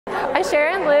I'm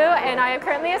Sharon Liu, and I am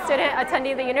currently a student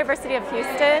attending the University of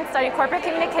Houston, studying corporate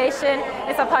communication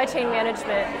and supply chain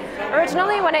management.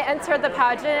 Originally, when I entered the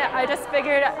pageant, I just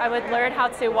figured I would learn how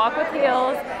to walk with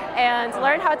heels and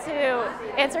learn how to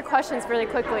answer questions really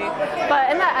quickly. But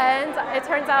in the end, it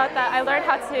turns out that I learned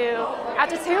how to,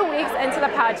 after 2 weeks into the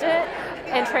pageant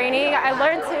and training, I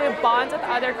learned to bond with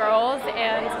other girls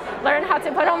and learn how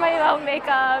to put on my own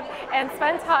makeup and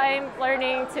spend time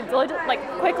learning to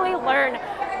quickly learn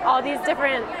all these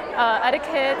different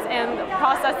etiquettes and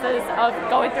processes of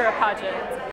going through a pageant.